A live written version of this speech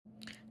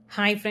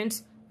Hi friends,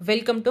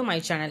 welcome to my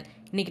channel.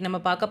 இன்னைக்கு நம்ம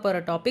பார்க்க போற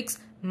topics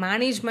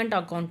management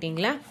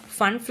அக்கவுண்டிங்ல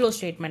fund flow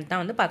statement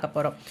தான் வந்து பார்க்க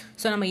போறோம்.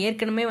 ஸோ நம்ம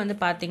ஏற்கனவே வந்து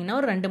பார்த்தீங்கன்னா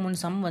ஒரு 2-3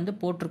 சம் வந்து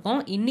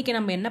போட்டிருக்கோம். இன்னைக்கு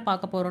நம்ம என்ன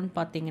பார்க்க போறோம்னு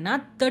பார்த்தீங்கன்னா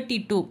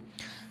 32,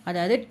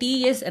 அதாவது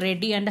TS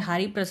ரெட்டி அண்ட்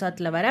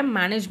ஹரிப்ரசாத்ல வர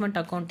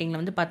மேனேஜ்மெண்ட்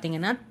அக்கவுண்டிங்ல வந்து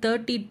பார்த்தீங்கன்னா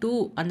 32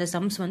 அந்த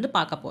சம்ஸ் வந்து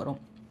பார்க்க போறோம்.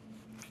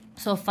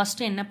 ஸோ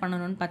ஃபஸ்ட்டு என்ன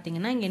பண்ணணும்னு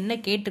பார்த்தீங்கன்னா இங்கே என்ன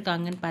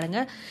கேட்டிருக்காங்கன்னு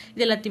பாருங்கள்.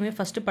 இது எல்லாத்தையுமே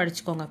ஃபஸ்ட்டு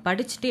படிச்சுக்கோங்க.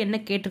 படிச்சுட்டு என்ன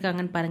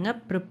கேட்டிருக்காங்கன்னு பாருங்கள்.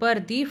 ப்ரிப்பேர்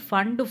தி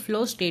ஃபண்டு ஃப்ளோ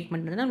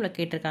ஸ்டேட்மெண்ட் தான் நம்மளை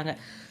கேட்டிருக்காங்க.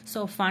 ஸோ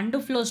ஃபண்டு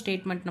ஃப்ளோ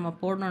ஸ்டேட்மெண்ட் நம்ம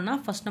போடணும்னா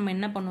ஃபஸ்ட் நம்ம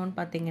என்ன பண்ணுவோம்னு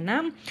பார்த்தீங்கன்னா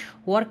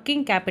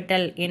ஒர்க்கிங்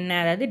கேபிட்டல் என்ன,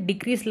 அதாவது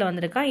டிக்ரீஸில்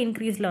வந்திருக்கா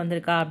இன்க்ரீஸில்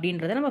வந்திருக்கா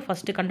அப்படின்றத நம்ம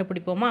ஃபஸ்ட்டு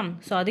கண்டுபிடிப்போமா.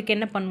 ஸோ அதுக்கு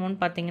என்ன பண்ணுவோம்னு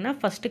பார்த்தீங்கன்னா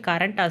ஃபஸ்ட்டு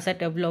கரண்ட்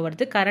அசெட் எவ்வளோ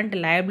வருது, கரண்ட்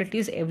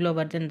லயபிலிட்டிஸ் எவ்வளோ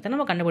வருதுன்றதை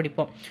நம்ம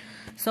கண்டுபிடிப்போம்.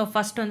 ஸோ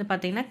ஃபஸ்ட் வந்து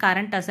பார்த்தீங்கன்னா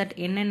கரண்ட் அசெட்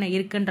என்னென்ன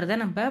இருக்குன்றதை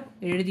நம்ம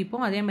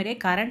எழுதிப்போம். அதே மாதிரியே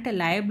கரண்ட்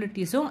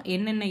லயபிலிட்டிஸும்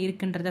என்னென்ன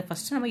இருக்குன்றதை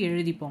ஃபஸ்ட்டு நம்ம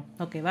எழுதிப்போம்.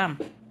 ஓகேவா?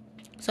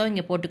 ஸோ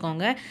இங்கே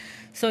போட்டுக்கோங்க.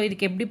 ஸோ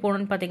இதுக்கு எப்படி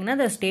போகணும்னு பார்த்தீங்கன்னா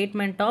the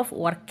statement of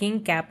working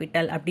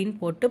capital அப்படின்னு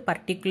போட்டு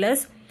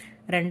பர்டிகுலர்ஸ்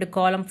 2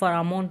 காலம் ஃபார்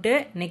அமௌண்ட்டு,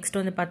 நெக்ஸ்ட்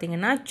வந்து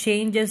பார்த்தீங்கன்னா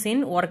changes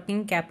in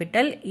working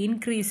capital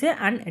increase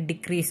and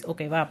degrees.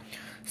 ஓகேவா?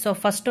 ஸோ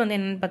ஃபஸ்ட்டு வந்து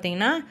என்னென்னு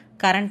பார்த்தீங்கன்னா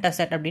கரண்ட்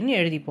அசெட் அப்படின்னு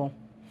எழுதிப்போம்.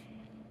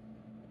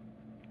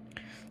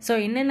 ஸோ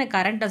என்னென்ன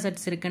கரண்ட்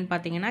அசெட்ஸ் இருக்குதுன்னு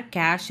பார்த்தீங்கன்னா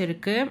கேஷ்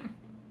இருக்குது,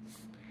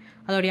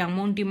 அதோடைய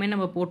அமௌண்ட்டையுமே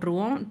நம்ம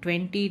போட்டுருவோம்.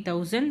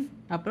 20,000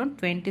 அப்புறம்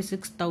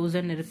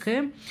 26,000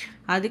 இருக்குது.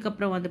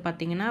 அதுக்கப்புறம் வந்து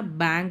பார்த்தீங்கன்னா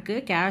பேங்க்கு,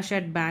 கேஷ்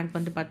அட் பேங்க்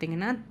வந்து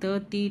பார்த்தீங்கன்னா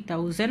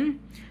 30,000,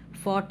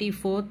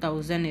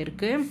 44,000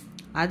 இருக்குது.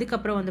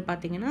 அதுக்கப்புறம் வந்து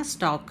பார்த்தீங்கன்னா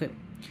ஸ்டாக்கு.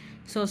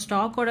 ஸோ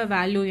ஸ்டாக்கோட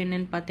வேல்யூ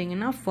என்னன்னு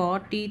பார்த்தீங்கன்னா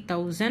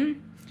 40,000,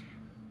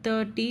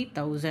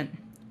 30,000.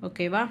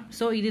 ஓகேவா?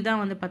 ஸோ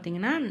இதுதான் வந்து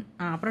பார்த்தீங்கன்னா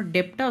அப்புறம்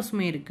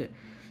டெப்டாஸுமே இருக்குது.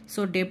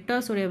 ஸோ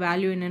டெப்டாஸோடைய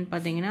வேல்யூ என்னன்னு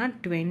பார்த்தீங்கன்னா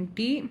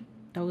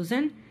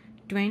 20,000,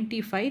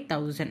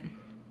 25,000.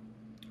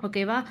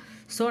 ஓகேவா?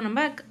 ஸோ நம்ம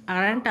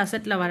கரண்ட்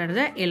அசெட்டில்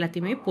வர்றத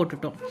எல்லாத்தையுமே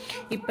போட்டுட்டோம்.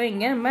 இப்போ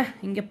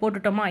இங்கே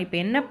போட்டுட்டோமா. இப்போ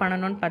என்ன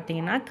பண்ணணும்னு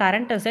பார்த்தீங்கன்னா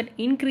கரண்ட் அசெட்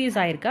இன்க்ரீஸ்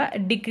ஆயிருக்கா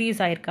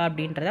டிக்ரீஸ் ஆயிருக்கா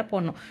அப்படின்றத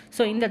போடணும்.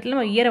 ஸோ இந்த இடத்துல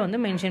நம்ம இயரை வந்து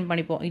மென்ஷன்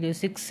பண்ணிப்போம். இது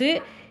 6,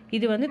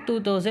 இது வந்து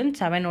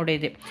 2007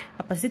 இது.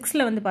 அப்போ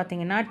 6ல் வந்து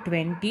பார்த்தீங்கன்னா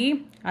 20,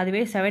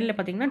 அதுவே 7ல்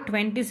பார்த்தீங்கன்னா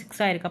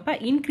 26 ஆயிருக்கு. அப்போ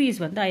இன்க்ரீஸ்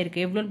வந்து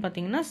ஆயிருக்கு. எவ்வளோன்னு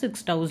பார்த்தீங்கன்னா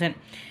 6,000.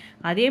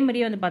 அதே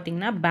மாதிரியே வந்து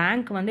பார்த்தீங்கன்னா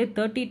பேங்க் வந்து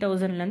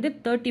 30,000லேருந்து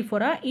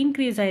 34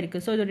 இன்க்ரீஸ் ஆயிருக்கு.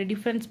 ஸோ இதோட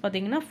டிஃப்ரென்ஸ்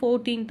பார்த்தீங்கன்னா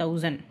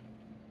 14,000.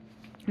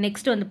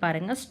 நெக்ஸ்ட் வந்து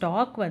பாருங்கள்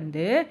ஸ்டாக்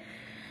வந்து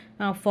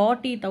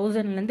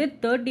 40,000லேருந்து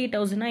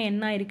 30,000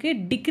 என்ன ஆயிருக்கு,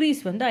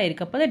 டிக்ரீஸ் வந்து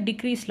ஆயிருக்கு. அப்போ தான்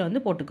டிக்ரீஸில்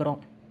வந்து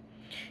போட்டுக்கிறோம்.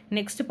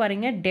 நெக்ஸ்ட்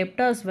பாருங்கள்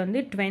டெப்டாஸ் வந்து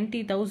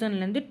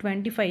 20,000லேருந்து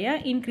 25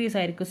 இன்க்ரீஸ்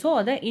ஆயிருக்கு. ஸோ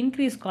அதை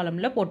இன்க்ரீஸ்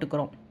காலமில்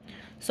போட்டுக்கிறோம்.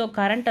 ஸோ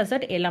கரண்ட்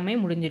அசெட் எல்லாமே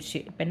முடிஞ்சிருச்சு.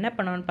 இப்போ என்ன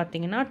பண்ணணும்னு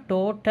பார்த்தீங்கன்னா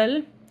டோட்டல்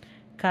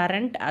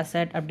கரண்ட்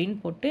அசெட் அப்படின்னு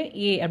போட்டு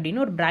ஏ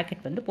அப்படின்னு ஒரு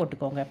ப்ராக்கெட் வந்து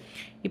போட்டுக்கோங்க.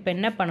 இப்போ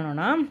என்ன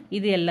பண்ணணும்னா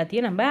இது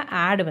எல்லாத்தையும் நம்ம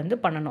ஆட் வந்து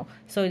பண்ணணும்.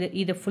 ஸோ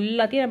இது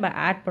ஃபுல்லாத்தையும் நம்ம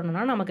ஆட்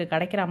பண்ணணும்னா நமக்கு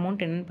கிடைக்கிற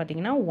அமௌண்ட் என்னென்னு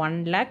பார்த்தீங்கன்னா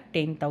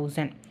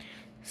 1,10,000.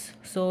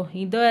 ஸோ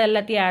இதை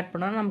எல்லாத்தையும் ஆட்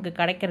பண்ணோன்னா நமக்கு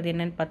கிடைக்கிறது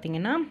என்னென்னு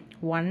பார்த்தீங்கன்னா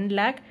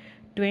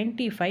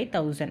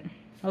 1,25,000.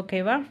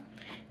 ஓகேவா?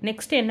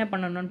 நெக்ஸ்ட் என்ன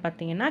பண்ணணும்னு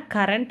பார்த்தீங்கன்னா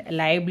கரண்ட்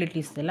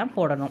லயபிலிட்டிஸ் எல்லாம்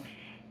போடணும்.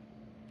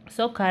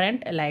 So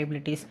current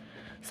liabilities,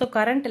 so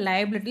current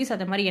liabilities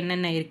அது மாதிரி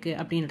என்னென்ன இருக்குது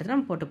அப்படின்றத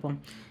நம்ம போட்டுப்போம்.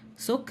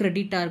 ஸோ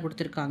கிரெடிட்டார்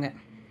கொடுத்துருக்காங்க.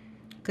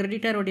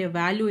 கிரெடிட்டாரோடைய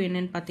வேல்யூ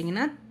என்னன்னு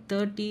பார்த்தீங்கன்னா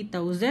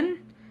 30,000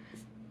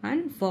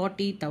 அண்ட்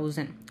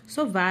 40,000.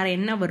 ஸோ வேறு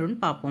என்ன வரும்னு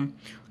பார்ப்போம்.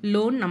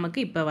 லோன் நமக்கு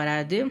இப்போ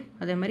வராது,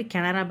 அதே மாதிரி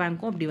கனரா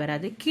பேங்க்கும் அப்படி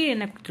வராது. கீழே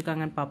என்ன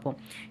கொடுத்துருக்காங்கன்னு பார்ப்போம்.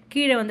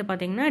 கீழே வந்து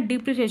பார்த்தீங்கன்னா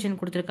டிப்ரிசியேஷன்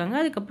கொடுத்துருக்காங்க,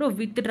 அதுக்கப்புறம்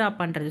வித்ட்ரா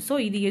பண்ணுறது. ஸோ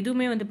இது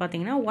எதுவுமே வந்து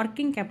பார்த்தீங்கன்னா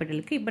ஒர்க்கிங்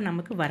கேபிட்டலுக்கு இப்போ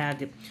நமக்கு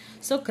வராது.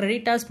 ஸோ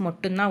கிரெடிட்டார்ஸ்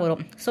மட்டும்தான்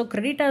வரும். ஸோ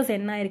கிரெடிட்டார்ஸ்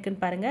என்ன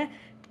இருக்குன்னு பாருங்கள்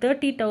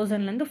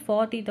 30,000லேருந்து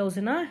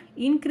 40,000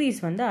 இன்க்ரீஸ்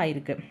வந்து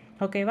ஆயிருக்கு.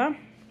 ஓகேவா?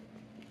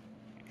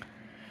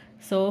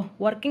 ஸோ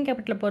ஒர்க்கிங்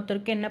கேபிட்டலை பொறுத்த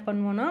வரைக்கும் என்ன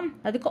பண்ணுவோம்னா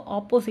அதுக்கு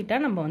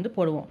ஆப்போசிட்டாக நம்ம வந்து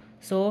போடுவோம்.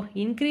 ஸோ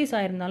இன்க்ரீஸ்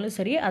ஆயிருந்தாலும்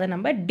சரி அதை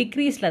நம்ம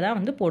டிக்ரீஸில் தான்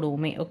வந்து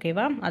போடுவோமே.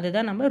 ஓகேவா?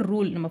 அதுதான் நம்ம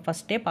ரூல், நம்ம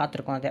ஃபஸ்ட்டே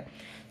பார்த்துருக்கோம் அதை.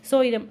 ஸோ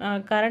இது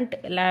கரண்ட்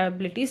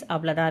லயபிலிட்டிஸ்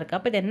அவ்வளோதான் இருக்குது.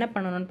 அப்போ இது என்ன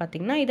பண்ணணும்னு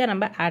பார்த்தீங்கன்னா இதை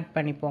நம்ம ஆட்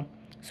பண்ணிப்போம்.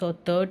 ஸோ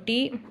 30,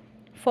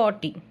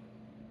 40.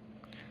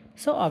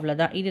 ஸோ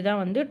அவ்வளோதான்.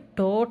 இதுதான் வந்து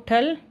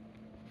டோட்டல்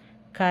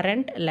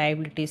கரண்ட்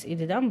லயபிலிட்டிஸ்.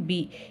 இதுதான்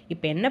பி.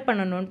 இப்போ என்ன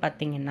பண்ணணும்னு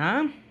பார்த்தீங்கன்னா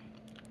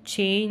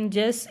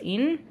சேஞ்சஸ்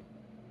இன்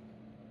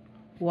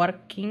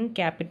ஒர்க்கிங்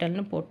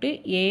கேபிட்டல்னு போட்டு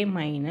ஏ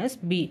மைனஸ்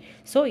பி.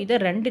 ஸோ இதை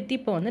ரெண்டுத்தையும்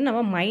இப்போ வந்து நம்ம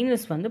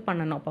மைனஸ் வந்து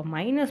பண்ணணும். இப்போ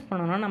மைனஸ்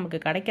பண்ணோன்னா நமக்கு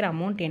கிடைக்கிற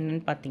அமௌண்ட்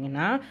என்னன்னு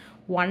பார்த்தீங்கன்னா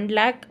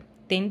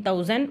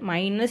 1,10,000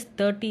 மைனஸ்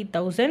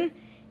 30,000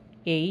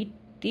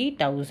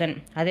 80,000.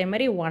 அதே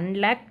மாதிரி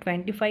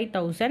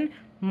 1,25,000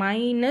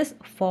 மைனஸ்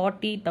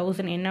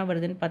 40,000 என்ன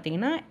வருதுன்னு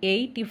பார்த்தீங்கன்னா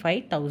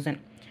 85,000.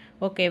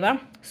 ஓகேவா?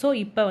 ஸோ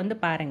இப்போ வந்து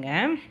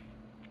பாருங்கள்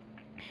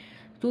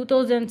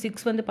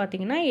 2006 வந்து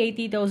பார்த்தீங்கன்னா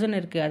 80,000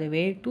 இருக்குது.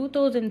 அதுவே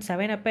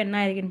 2007 அப்போ என்ன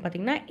ஆயிருக்குன்னு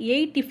பார்த்தீங்கன்னா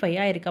 85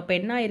 ஆயிருக்கு. அப்போ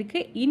என்ன ஆயிருக்கு,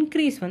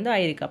 இன்க்ரீஸ் வந்து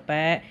ஆயிருக்கு. அப்போ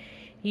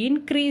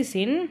இன்க்ரீஸ்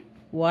இன்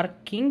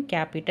ஒர்க்கிங்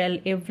கேபிட்டல்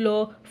எவ்வளோ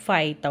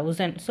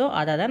 5,000. ஸோ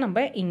அதை தான்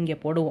நம்ம இங்கே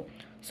போடுவோம்.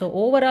 ஸோ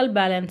ஓவரால்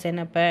பேலன்ஸ்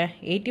என்னப்போ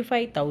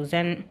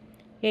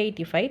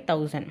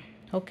 85,000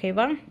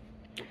 ஓகேவா.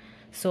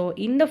 ஸோ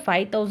இந்த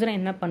 5,000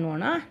 என்ன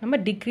பண்ணுவோன்னா நம்ம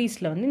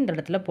டிக்ரீஸில் வந்து இந்த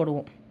இடத்துல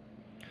போடுவோம்.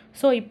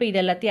 ஸோ இப்போ இது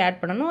எல்லாத்தையும்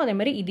ஆட் பண்ணணும்,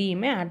 அதேமாதிரி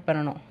இதையுமே ஆட்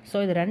பண்ணணும். ஸோ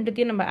இது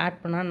ரெண்டுத்தையும் நம்ம ஆட்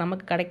பண்ணால்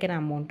நமக்கு கிடைக்கிற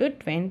அமௌண்ட்டு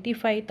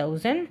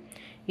 25,000.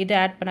 இதை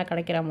ஆட் பண்ணால்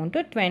கிடைக்கிற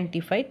அமௌண்ட்டு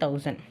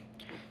 25,000.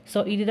 ஸோ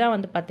இதுதான்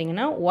வந்து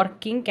பார்த்திங்கன்னா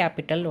ஒர்க்கிங்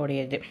கேபிட்டல்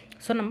உடையது.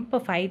 ஸோ நம்ம இப்போ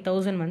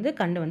 5,000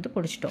 வந்து வந்து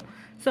பிடிச்சிட்டோம்.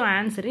 ஸோ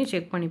ஆன்சரையும்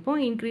செக் பண்ணிப்போம்.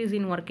 இன்க்ரீஸ்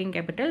இன் ஒர்க்கிங்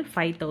கேபிட்டல்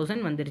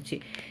 5,000 வந்துருச்சு.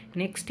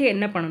 நெக்ஸ்ட்டு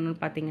என்ன பண்ணணும்னு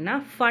பார்த்தீங்கன்னா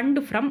ஃபண்ட்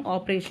ஃப்ரம்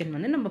ஆப்ரேஷன்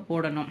வந்து நம்ம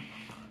போடணும்.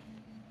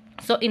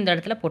 ஸோ இந்த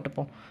இடத்துல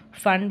போட்டுப்போம்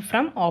ஃபண்ட்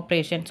ஃப்ரம்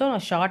ஆப்ரேஷன். ஸோ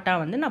நான்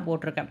ஷார்ட்டாக வந்து நான்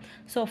போட்டிருக்கேன்.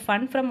 ஸோ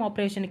ஃபண்ட் ஃப்ரம்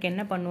ஆப்ரேஷனுக்கு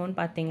என்ன பண்ணுவோன்னு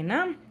பார்த்தீங்கன்னா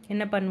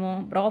என்ன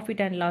பண்ணுவோம்,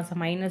 ப்ராஃபிட் அண்ட் லாஸை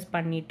மைனஸ்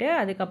பண்ணிவிட்டு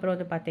அதுக்கப்புறம்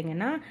வந்து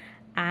பார்த்தீங்கன்னா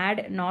ஆட்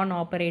நான்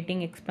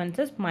ஆப்பரேட்டிங்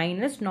எக்ஸ்பென்சஸ்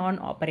மைனஸ் நான்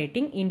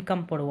ஆப்பரேட்டிங்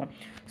இன்கம் போடுவோம்.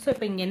 ஸோ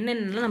இப்போ இங்கே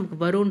என்னென்னலாம் நமக்கு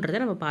வரும்ன்றதை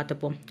நம்ம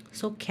பார்த்துப்போம்.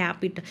 So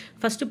capital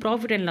first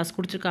profit and loss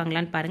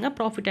கொடுத்துருக்காங்களான்னு பாருங்கள்.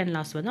 ப்ராஃபிட் அண்ட்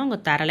லாஸ் வந்து அவங்க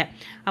தரலை.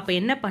 அப்போ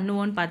என்ன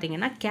பண்ணுவோன்னு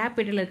பார்த்தீங்கன்னா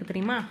கேபிட்டல் இருக்குது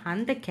தெரியுமா,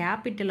 அந்த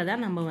கேபிட்டலை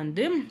தான் நம்ம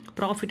வந்து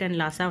ப்ராஃபிட் அண்ட்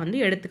லாஸாக வந்து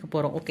எடுத்துக்க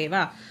போகிறோம்.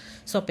 ஓகேவா.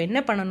 ஸோ இப்போ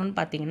என்ன பண்ணணும்னு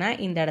பார்த்தீங்கன்னா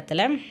இந்த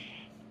இடத்துல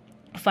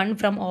ஃபண்ட்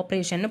ஃப்ரம்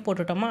ஆப்ரேஷன்னு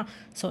போட்டுட்டோமா.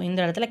 ஸோ இந்த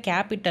இடத்துல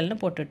கேபிட்டல்னு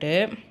போட்டுட்டு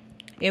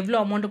எவ்வளோ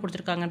அமௌண்ட்டு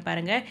கொடுத்துருக்காங்கன்னு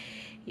பாருங்கள்,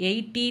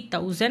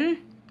 80,000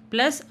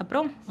 ப்ளஸ்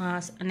அப்புறம்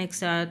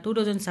நெக்ஸ்ட்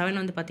 2007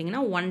 வந்து பார்த்தீங்கன்னா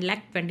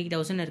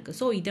 1,20,000 இருக்குது.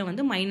 ஸோ இதை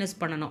வந்து மைனஸ்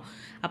பண்ணணும்.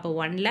 அப்போ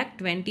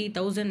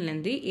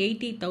 1,20,000லேருந்து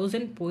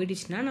 80,000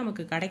 போயிடுச்சுன்னா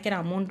நமக்கு கிடைக்கிற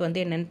அமௌண்ட்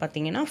வந்து என்னென்னு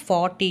பார்த்தீங்கன்னா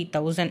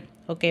 40,000.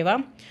 ஓகேவா.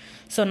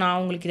 ஸோ நான்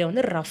உங்களுக்கு இதை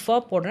வந்து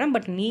ரஃபாக போடுறேன்,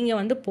 பட் நீங்கள்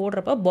வந்து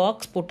போடுறப்ப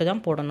பாக்ஸ் போட்டு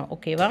தான் போடணும்.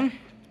 ஓகேவா.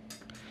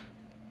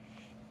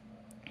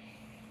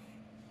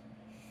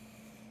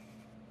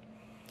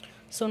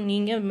 ஸோ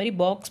நீங்கள் இதுமாரி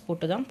பாக்ஸ்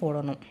போட்டு தான்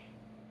போடணும்.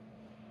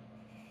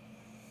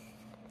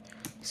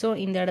 ஸோ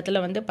இந்த இடத்துல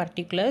வந்து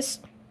பர்டிகுலர்ஸ்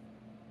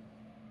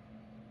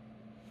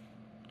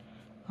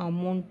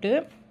அமௌண்ட்டு,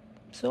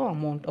 ஸோ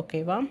அமௌண்ட்.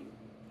 ஓகேவா.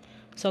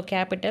 ஸோ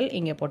கேபிட்டல்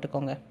இங்கே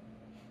போட்டுக்கோங்க.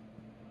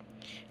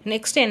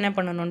 நெக்ஸ்ட் என்ன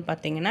பண்ணணும்னு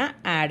பார்த்தீங்கன்னா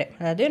ஆட்,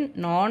 அதாவது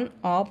நான்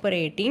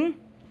ஆப்பரேட்டிங்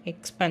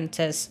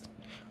எக்ஸ்பென்சஸ்.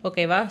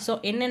 ஓகேவா. ஸோ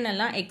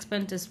என்னென்னலாம்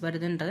எக்ஸ்பென்சஸ்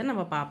வருதுன்றதை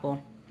நம்ம பார்ப்போம்.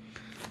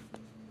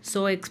 ஸோ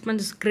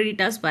எக்ஸ்பென்சஸ்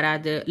கிரெடிட்டாஸ்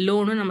வராது,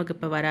 லோனும் நமக்கு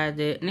இப்போ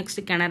வராது.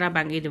 நெக்ஸ்ட்டு கனரா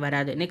பேங்க் இது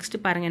வராது.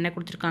 நெக்ஸ்ட்டு பாருங்கள் என்ன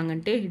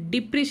கொடுத்துருக்காங்கன்ட்டு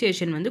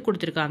டிப்ரிசியேஷன் வந்து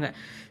கொடுத்துருக்காங்க.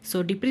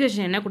 ஸோ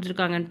டிப்ரிசியேஷன் என்ன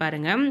கொடுத்துருக்காங்கன்னு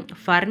பாருங்கள்,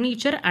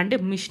 ஃபர்னிச்சர் அண்டு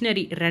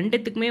மிஷினரி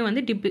ரெண்டுத்துக்குமே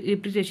வந்து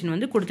டிப்ரிசியேஷன்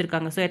வந்து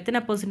கொடுத்துருக்காங்க. ஸோ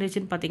எத்தனை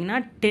பர்சன்டேஜ்னு பார்த்தீங்கன்னா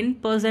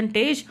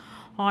 10%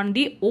 on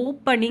the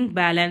opening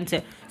balance.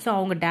 So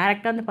அவங்க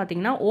டேரெக்டாக வந்து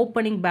பார்த்தீங்கன்னா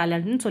ஓப்பனிங்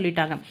பேலன்ஸ்னு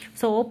சொல்லிட்டாங்க.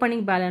 ஸோ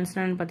ஓப்பனிங்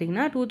பேலன்ஸ்னு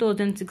பார்த்தீங்கன்னா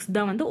 2006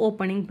 தான் வந்து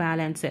ஓப்பனிங்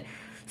பேலன்ஸு.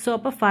 ஸோ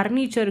அப்போ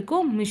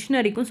ஃபர்னிச்சருக்கும்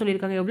மிஷினரிக்கும்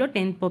சொல்லியிருக்காங்க எவ்வளோ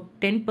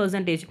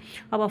 10%.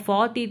 அப்போ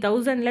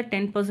 40,000ல்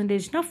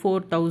 10%னா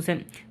 4,000,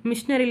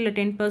 மிஷினரியில்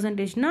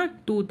 10%னா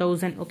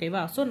 2,000.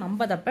 ஓகேவா. ஸோ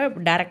நம்ம தப்ப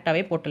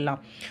டேரெக்டாகவே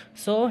போட்டுடலாம்.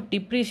 ஸோ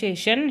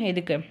டிப்ரிசியேஷன்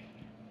எதுக்கு,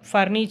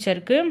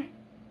 ஃபர்னிச்சருக்கு,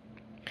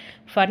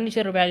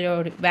 ஃபர்னிச்சர்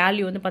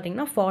வேல்யூ வந்து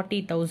பார்த்திங்கன்னா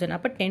 40,000.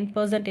 அப்போ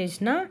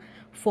 10%னா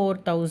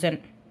 4,000.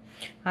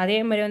 அதே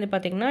மாதிரி வந்து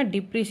பார்த்திங்கன்னா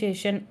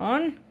டிப்ரிசியேஷன்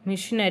ஆன்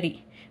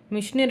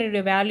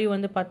மிஷினரியோட வேல்யூ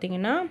வந்து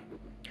பார்த்திங்கன்னா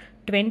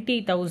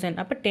 20,000.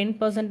 அப்போ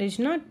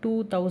 10%னா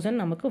 2,000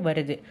 நமக்கு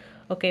வருது.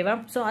 ஓகேவா.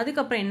 ஸோ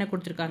அதுக்கப்புறம் என்ன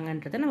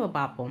கொடுத்துருக்காங்கன்றதை நம்ம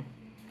பார்ப்போம்.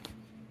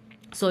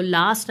 ஸோ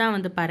லாஸ்ட்டாக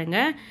வந்து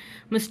பாருங்கள்,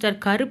 mister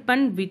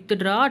Karuppan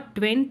withdraw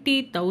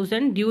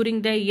 20,000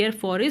 during the year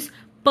for is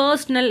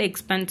personal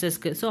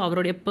எக்ஸ்பென்சஸ்க்கு. So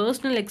அவருடைய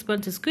பர்சனல்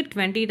எக்ஸ்பென்சஸ்க்கு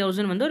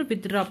 20,000 வந்து ஒரு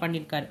வித்ட்ரா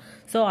பண்ணியிருக்காரு.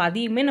 ஸோ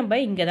அதையுமே நம்ம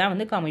இங்கே தான்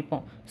வந்து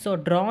காமிப்போம். ஸோ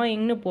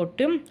ட்ராயிங்னு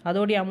போட்டு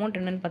அதோடைய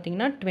அமௌண்ட் என்னென்னு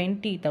பார்த்தீங்கன்னா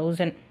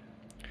 20,000.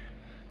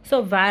 ஸோ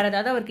வேறு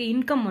ஏதாவது அவருக்கு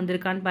இன்கம்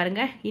வந்திருக்கான்னு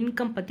பாருங்கள்.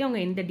 இன்கம் பற்றி அவங்க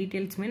எந்த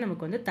டீட்டெயில்ஸுமே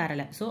நமக்கு வந்து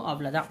தரலை. ஸோ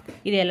அவ்வளோதான்.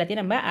 இது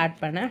எல்லாத்தையும் நம்ம ஆட்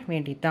பண்ண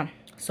வேண்டியது தான்.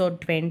 ஸோ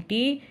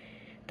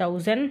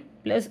 20,000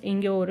 ப்ளஸ்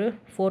இங்கே ஒரு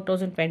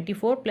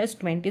 4,024 ப்ளஸ்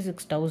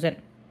 26,000.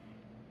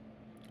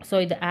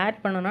 ஸோ இது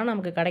ஆட் பண்ணோன்னா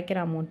நமக்கு கிடைக்கிற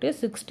அமௌண்ட்டு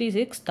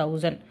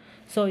 66,000.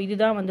 ஸோ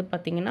இதுதான் வந்து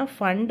பார்த்திங்கன்னா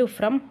ஃபண்டு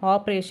ஃப்ரம்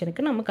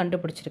ஆப்ரேஷனுக்கு நம்ம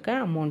கண்டுபிடிச்சிருக்க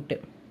அமௌண்ட்டு.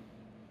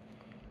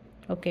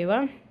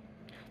 ஓகேவா.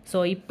 ஸோ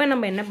இப்போ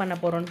நம்ம என்ன பண்ண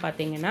போகிறோம்னு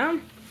பார்த்தீங்கன்னா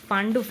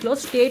ஃபண்டு ஃப்ளோ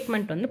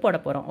ஸ்டேட்மெண்ட் வந்து போட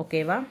போகிறோம்.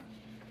 ஓகேவா.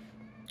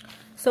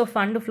 ஸோ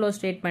ஃபண்டு ஃப்ளோ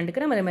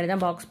ஸ்டேட்மெண்ட்டுக்கு நம்ம அதே மாதிரி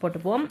தான் பாக்ஸ்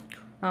போட்டுப்போம்.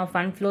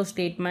 ஃபண்ட் ஃப்ளோ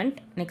ஸ்டேட்மெண்ட்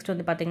நெக்ஸ்ட்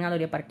வந்து பார்த்தீங்கன்னா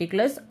அதோடைய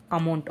பர்டிகுலர்ஸ்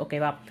அமௌண்ட்.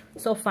 ஓகேவா.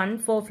 ஸோ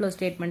ஃபண்ட் ஃப்ளோ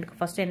ஸ்டேட்மெண்ட்டுக்கு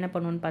ஃபஸ்ட்டு என்ன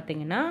பண்ணுவோன்னு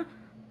பார்த்தீங்கன்னா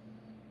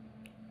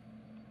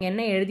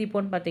என்ன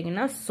எழுதிப்போன்னு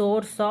பார்த்தீங்கன்னா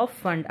சோர்ஸ் ஆஃப்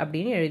ஃபண்ட்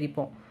அப்படின்னு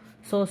எழுதிப்போம்.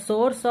 ஸோ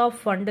சோர்ஸ் ஆஃப்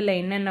ஃபண்டில்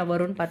என்னென்ன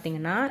வரும்னு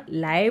பார்த்தீங்கன்னா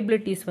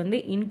லைபிலிட்டிஸ் வந்து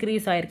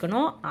இன்க்ரீஸ்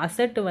ஆகிருக்கணும்,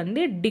 அசட்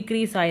வந்து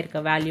டிக்ரீஸ்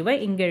ஆகிருக்க வேல்யூவை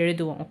இங்கே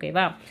எழுதுவோம்.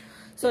 ஓகேவா.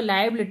 ஸோ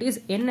லைபிலிட்டிஸ்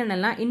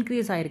என்னென்னலாம்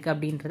இன்க்ரீஸ் ஆகிருக்கு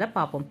அப்படின்றத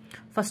பார்ப்போம்.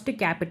 First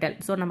capital.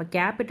 ஸோ நம்ம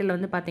கேபிட்டல்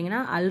வந்து பார்த்தீங்கன்னா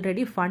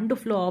ஆல்ரெடி ஃபண்டு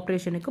ஃப்ளோ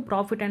ஆப்ரேஷனுக்கு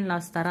ப்ராஃபிட் அண்ட்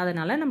லாஸ்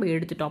தராதனால நம்ம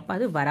எடுத்துட்டோம். அப்போ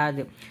அது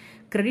வராது.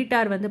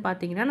 கிரெடிட்டார் வந்து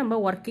பார்த்தீங்கன்னா நம்ம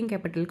ஒர்க்கிங்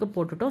கேபிட்டலுக்கு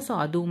போட்டுட்டோம். ஸோ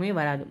அதுவுமே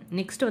வராது.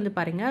 நெக்ஸ்ட் வந்து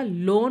பாருங்கள்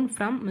லோன்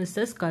ஃப்ரம்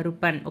மிஸ்ஸஸ்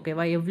கருப்பன்.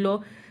 ஓகேவா. எவ்வளோ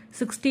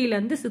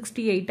 60லேருந்து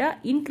 68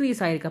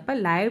 இன்க்ரீஸ் ஆகிருக்கு. அப்போ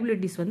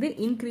லைபிலிட்டிஸ் வந்து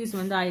இன்க்ரீஸ்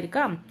வந்து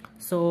ஆயிருக்கா.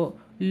 ஸோ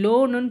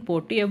லோனுன்னு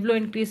போட்டு எவ்வளோ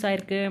இன்க்ரீஸ்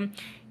ஆயிருக்கு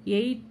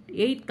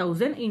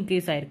 8,000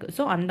 இன்க்ரீஸ் ஆயிருக்கு.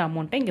 ஸோ அந்த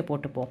அமௌண்ட்டை இங்கே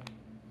போட்டுப்போம்.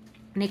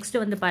 நெக்ஸ்ட்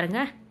வந்து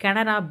பாருங்கள்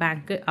கனரா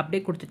பேங்க்கு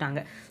அப்படியே கொடுத்துட்டாங்க.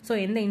 ஸோ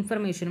எந்த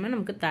இன்ஃபர்மேஷனுமே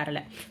நமக்கு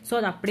தரலை. ஸோ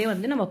அது அப்படியே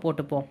வந்து நம்ம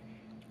போட்டுப்போம்.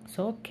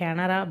 ஸோ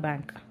கனரா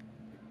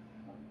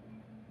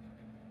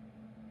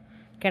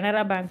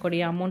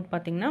பேங்க்கோடைய அமௌண்ட்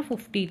பார்த்தீங்கன்னா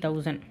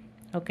 50,000.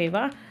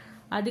 ஓகேவா?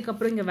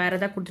 அதுக்கப்புறம் இங்கே வேறு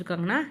எதாவது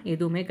கொடுத்துருக்காங்கன்னா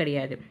எதுவுமே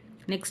கிடையாது.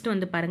 நெக்ஸ்ட்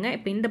வந்து பாருங்கள்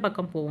இப்போ இந்த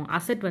பக்கம் போவோம்.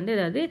 அசெட் வந்து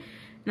ஏதாவது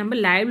நம்ம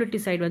லைபிலிட்டி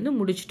சைடு வந்து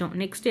முடிச்சிட்டோம்.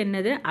 நெக்ஸ்ட்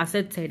என்னது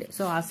asset side.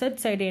 So asset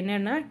side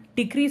என்னென்னா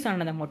டிக்ரீஸ்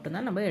ஆனதை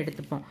மட்டும்தான் நம்ம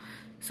எடுத்துப்போம்.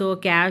 ஸோ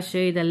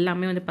கேஷு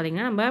இதெல்லாமே வந்து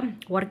பார்த்திங்கன்னா நம்ம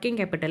ஒர்க்கிங்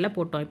கேபிட்டலில்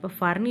போட்டோம். இப்போ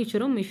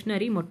ஃபர்னிச்சரும்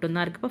மிஷினரி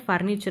மட்டும்தான் இருக்குது. இப்போ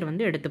ஃபர்னிச்சர்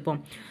வந்து எடுத்துப்போம்.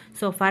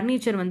 ஸோ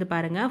ஃபர்னிச்சர் வந்து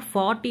பாருங்கள்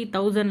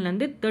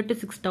 40,000லேருந்து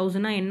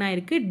 36,000 என்ன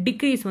ஆயிருக்கு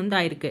டிக்ரீஸ் வந்து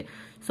ஆயிருக்கு.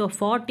 ஸோ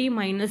 40 -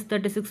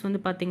 36 வந்து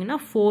பார்த்தீங்கன்னா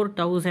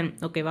 4,000.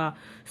 ஓகேவா?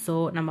 ஸோ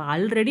நம்ம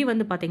ஆல்ரெடி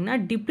வந்து பார்த்தீங்கன்னா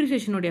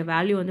டிப்ரிசியேஷனுடைய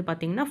வேல்யூ வந்து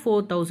பார்த்தீங்கன்னா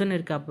 4,000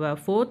 இருக்குது. அப்போ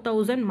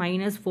 4,000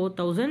 -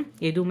 4,000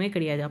 எதுவுமே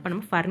கிடையாது. அப்போ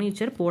நம்ம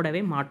ஃபர்னிச்சர்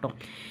போடவே மாட்டோம்.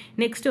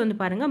 நெக்ஸ்ட் வந்து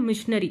பாருங்கள்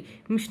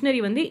மிஷினரி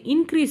வந்து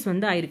இன்க்ரீஸ்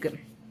வந்து ஆயிருக்கு.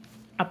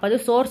 அப்போ அது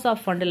சோர்ஸ்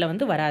ஆஃப் ஃபண்டில்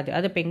வந்து வராது.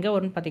 அது இப்போ எங்கே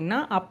வரும்னு பார்த்தீங்கன்னா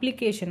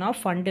அப்ளிகேஷன்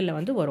ஆஃப் ஃபண்டில்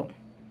வந்து வரும்.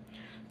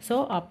 So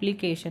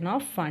application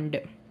of fund.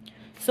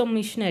 So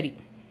machinery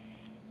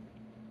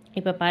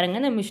இப்போ பாருங்கள்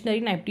இந்த மிஷினரி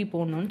நான் எப்படி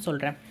போடணும்னு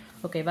சொல்கிறேன்.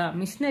 ஓகேவா?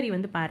 மிஷினரி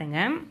வந்து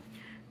பாருங்கள்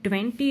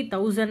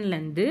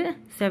 20,000லேருந்து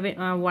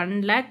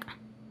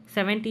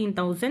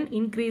 1,17,000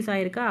 இன்க்ரீஸ்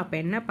ஆகிருக்கா. அப்போ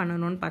என்ன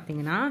பண்ணணும்னு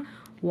பார்த்தீங்கன்னா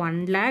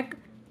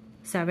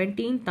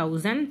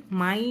 1,17,000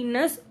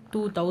 -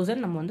 2,000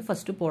 நம்ம வந்து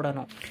ஃபஸ்ட்டு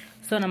போடணும்.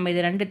 ஸோ நம்ம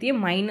இது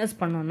ரெண்டுத்தையும் மைனஸ்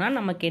பண்ணோம்னா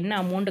நமக்கு என்ன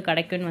அமௌண்ட்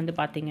கிடைக்கும்னு வந்து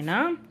பார்த்தீங்கன்னா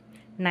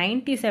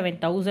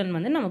 97,000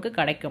 வந்து நமக்கு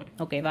கிடைக்கும்.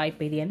 ஓகேவா?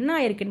 இப்போ இது என்ன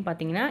ஆயிருக்குன்னு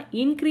பார்த்தீங்கன்னா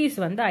இன்க்ரீஸ்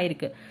வந்து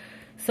ஆயிருக்கு.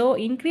 ஸோ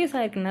இன்க்ரீஸ்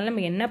ஆகிருக்கனால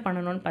நம்ம என்ன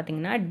பண்ணணும்னு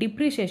பார்த்தீங்கன்னா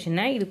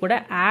டிப்ரிசியேஷனை இது கூட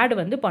ஆட்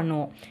வந்து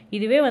பண்ணுவோம்.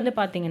 இதுவே வந்து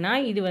பார்த்தீங்கன்னா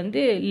இது வந்து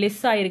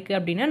லெஸ் ஆயிருக்கு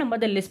அப்படின்னா நம்ம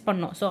அதை லெஸ்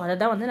பண்ணோம். ஸோ அதை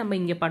தான் வந்து நம்ம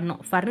இங்கே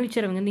பண்ணோம்.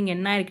 ஃபர்னிச்சர் வந்து இங்கே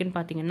என்ன ஆயிருக்குன்னு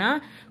பார்த்தீங்கன்னா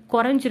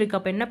குறைஞ்சிருக்கு.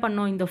 அப்போ என்ன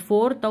பண்ணோம் இந்த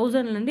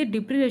 4,000லேருந்து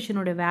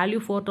டிப்ரிசியேஷனோட வேல்யூ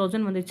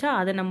 4,000 வந்துச்சா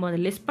அதை நம்ம அதை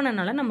லெஸ்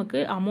பண்ணனால நமக்கு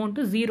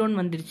அமௌண்ட்டு 0ன்னு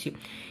வந்துருச்சு.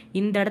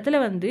 இந்த இடத்துல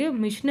வந்து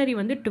மிஷினரி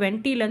வந்து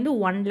 20லேருந்து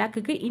 1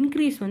 lakhக்கு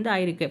இன்க்ரீஸ் வந்து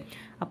ஆயிருக்கு.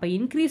 அப்போ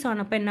இன்க்ரீஸ்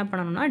ஆனப்போ என்ன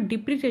பண்ணணும்னா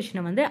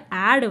டிப்ரிசியேஷனை வந்து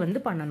ஆட் வந்து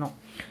பண்ணணும்.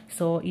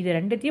 ஸோ இது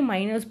ரெண்டுத்தையும்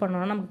மைனஸ்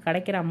பண்ணோம்னா நமக்கு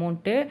கிடைக்கிற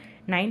அமௌண்ட்டு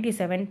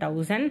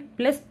 97,000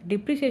 ப்ளஸ்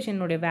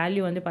டிப்ரிசியேஷனுடைய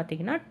வேல்யூ வந்து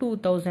பார்த்தீங்கன்னா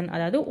 2,000.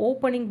 அதாவது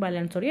ஓப்பனிங்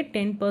பேலன்ஸோடைய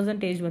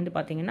 10% வந்து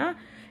பார்த்தீங்கன்னா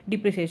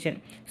டிப்ரிசியேஷன்.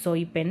 ஸோ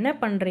இப்போ என்ன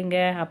பண்ணுறீங்க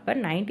அப்போ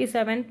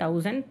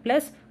 97,000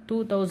 ப்ளஸ்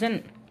 2,000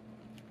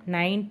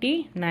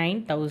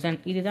 99,000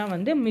 இதுதான்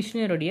வந்து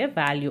மிஷினரியோடைய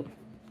வேல்யூ.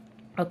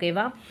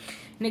 ஓகேவா?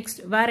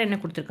 நெக்ஸ்ட் வேறு என்ன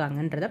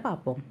கொடுத்துருக்காங்கன்றதை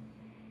பார்ப்போம்.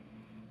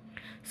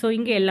 ஸோ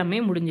இங்கே எல்லாமே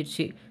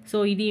முடிஞ்சிடுச்சு. ஸோ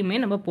இதையுமே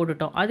நம்ம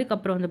போட்டுட்டோம்.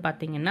 அதுக்கப்புறம் வந்து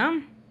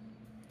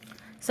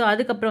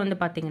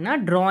பார்த்தீங்கன்னா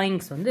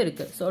ட்ராயிங்ஸ் வந்து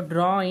இருக்குது. ஸோ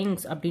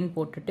ட்ராயிங்ஸ் அப்படின்னு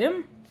போட்டுட்டு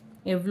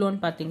எவ்வளோன்னு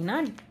பார்த்தீங்கன்னா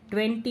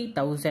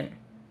 20,000.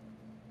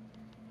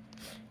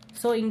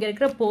 ஸோ இங்கே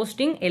இருக்கிற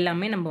போஸ்டிங்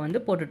எல்லாமே நம்ம வந்து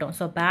போட்டுட்டோம்.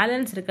 ஸோ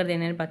பேலன்ஸ் இருக்கிறது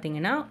என்னென்னு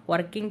பார்த்தீங்கன்னா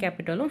ஒர்க்கிங்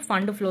கேபிட்டலும்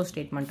ஃபண்டு ஃப்ளோ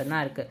ஸ்டேட்மெண்ட்டும்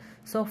தான் இருக்குது.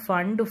 ஸோ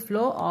ஃபண்டு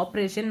ஃப்ளோ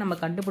ஆப்ரேஷன் நம்ம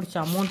கண்டுபிடிச்ச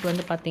அமௌண்ட்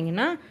வந்து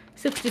பார்த்தீங்கன்னா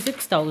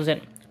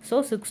 66,000. ஸோ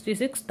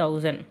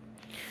 66,000.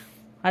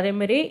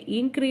 அதேமாதிரி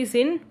இன்க்ரீஸ்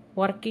இன்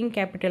ஒர்க்கிங்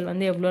கேபிட்டல்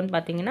வந்து எவ்வளோன்னு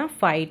பார்த்தீங்கன்னா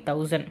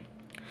 5,000.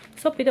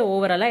 ஸோ இப்போ இதை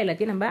ஓவராலாக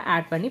எல்லாத்தையும் நம்ம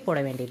ஆட் பண்ணி போட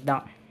வேண்டியது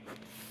தான்.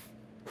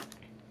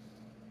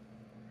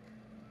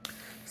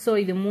 ஸோ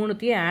இது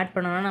மூணுத்தையும் ஆட்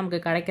பண்ணோன்னா நமக்கு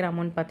கிடைக்கிற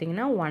அமௌண்ட்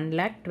பார்த்தீங்கன்னா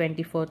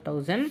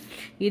 1,24,000.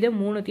 இதை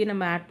மூணுத்தையும்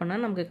நம்ம ஆட்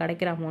பண்ணால் நமக்கு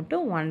கிடைக்கிற அமௌண்ட்டு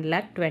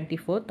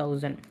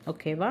 1,24,000.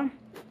 ஓகேவா?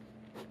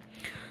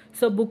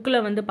 ஸோ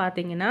புக்கில் வந்து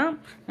பார்த்தீங்கன்னா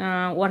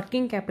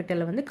ஒர்க்கிங்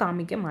கேபிட்டலில் வந்து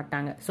காமிக்க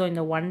மாட்டாங்க. ஸோ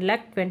இந்த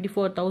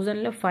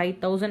 1,24,000ல்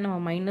 5,000 நம்ம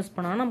மைனஸ்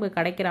பண்ணோன்னா நமக்கு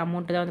கிடைக்கிற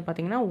அமௌண்ட்டு தான் வந்து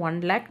பார்த்தீங்கன்னா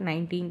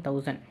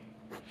 1,19,000.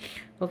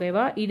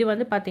 ஓகேவா? இது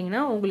வந்து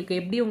பார்த்தீங்கன்னா உங்களுக்கு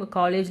எப்படி உங்கள்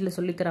காலேஜில்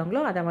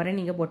சொல்லித்தராங்களோ அதை மாதிரி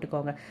நீங்கள்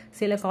போட்டுக்கோங்க.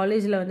 சில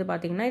காலேஜில் வந்து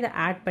பார்த்தீங்கன்னா இதை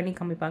ஆட் பண்ணி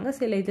காமிப்பாங்க,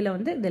 சில இதில்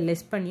வந்து இதை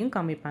லெஸ் பண்ணியும்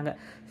காமிப்பாங்க.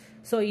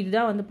 ஸோ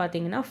இதுதான் வந்து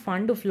பார்த்தீங்கன்னா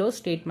ஃபண்டு ஃப்ளோ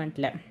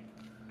ஸ்டேட்மெண்ட்டில்.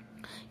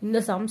 இந்த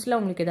சம்ஸில்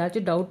உங்களுக்கு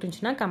ஏதாச்சும் டவுட்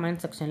இருந்துச்சுன்னா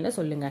கமெண்ட் செக்ஷனில்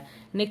சொல்லுங்கள்.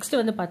 நெக்ஸ்ட்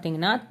வந்து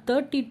பார்த்தீங்கன்னா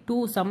 32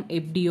 சம்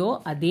எப்படியோ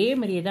அதே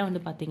மாதிரியே தான்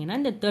வந்து பார்த்தீங்கன்னா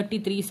இந்த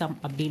 33 சம்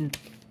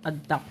அப்படின்ட்டு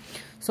அதுதான்.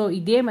 ஸோ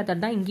இதே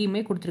மெத்தட் தான்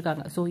இங்கேயுமே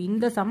கொடுத்துருக்காங்க. ஸோ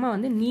இந்த சம்மை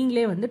வந்து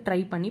நீங்களே வந்து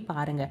ட்ரை பண்ணி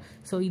பாருங்கள்.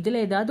 ஸோ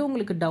இதில் ஏதாவது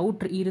உங்களுக்கு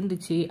டவுட்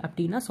இருந்துச்சு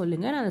அப்படின்னா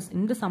சொல்லுங்கள். நான்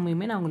இந்த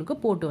சம்மையுமே நான் உங்களுக்கு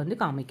போட்டு வந்து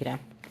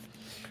காமிக்கிறேன்.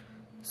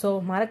 ஸோ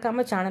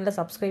மறக்காமல் சேனலை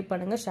சப்ஸ்கிரைப்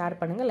பண்ணுங்கள், ஷேர்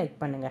பண்ணுங்கள், லைக்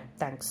பண்ணுங்கள்.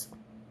 தேங்க்ஸ்.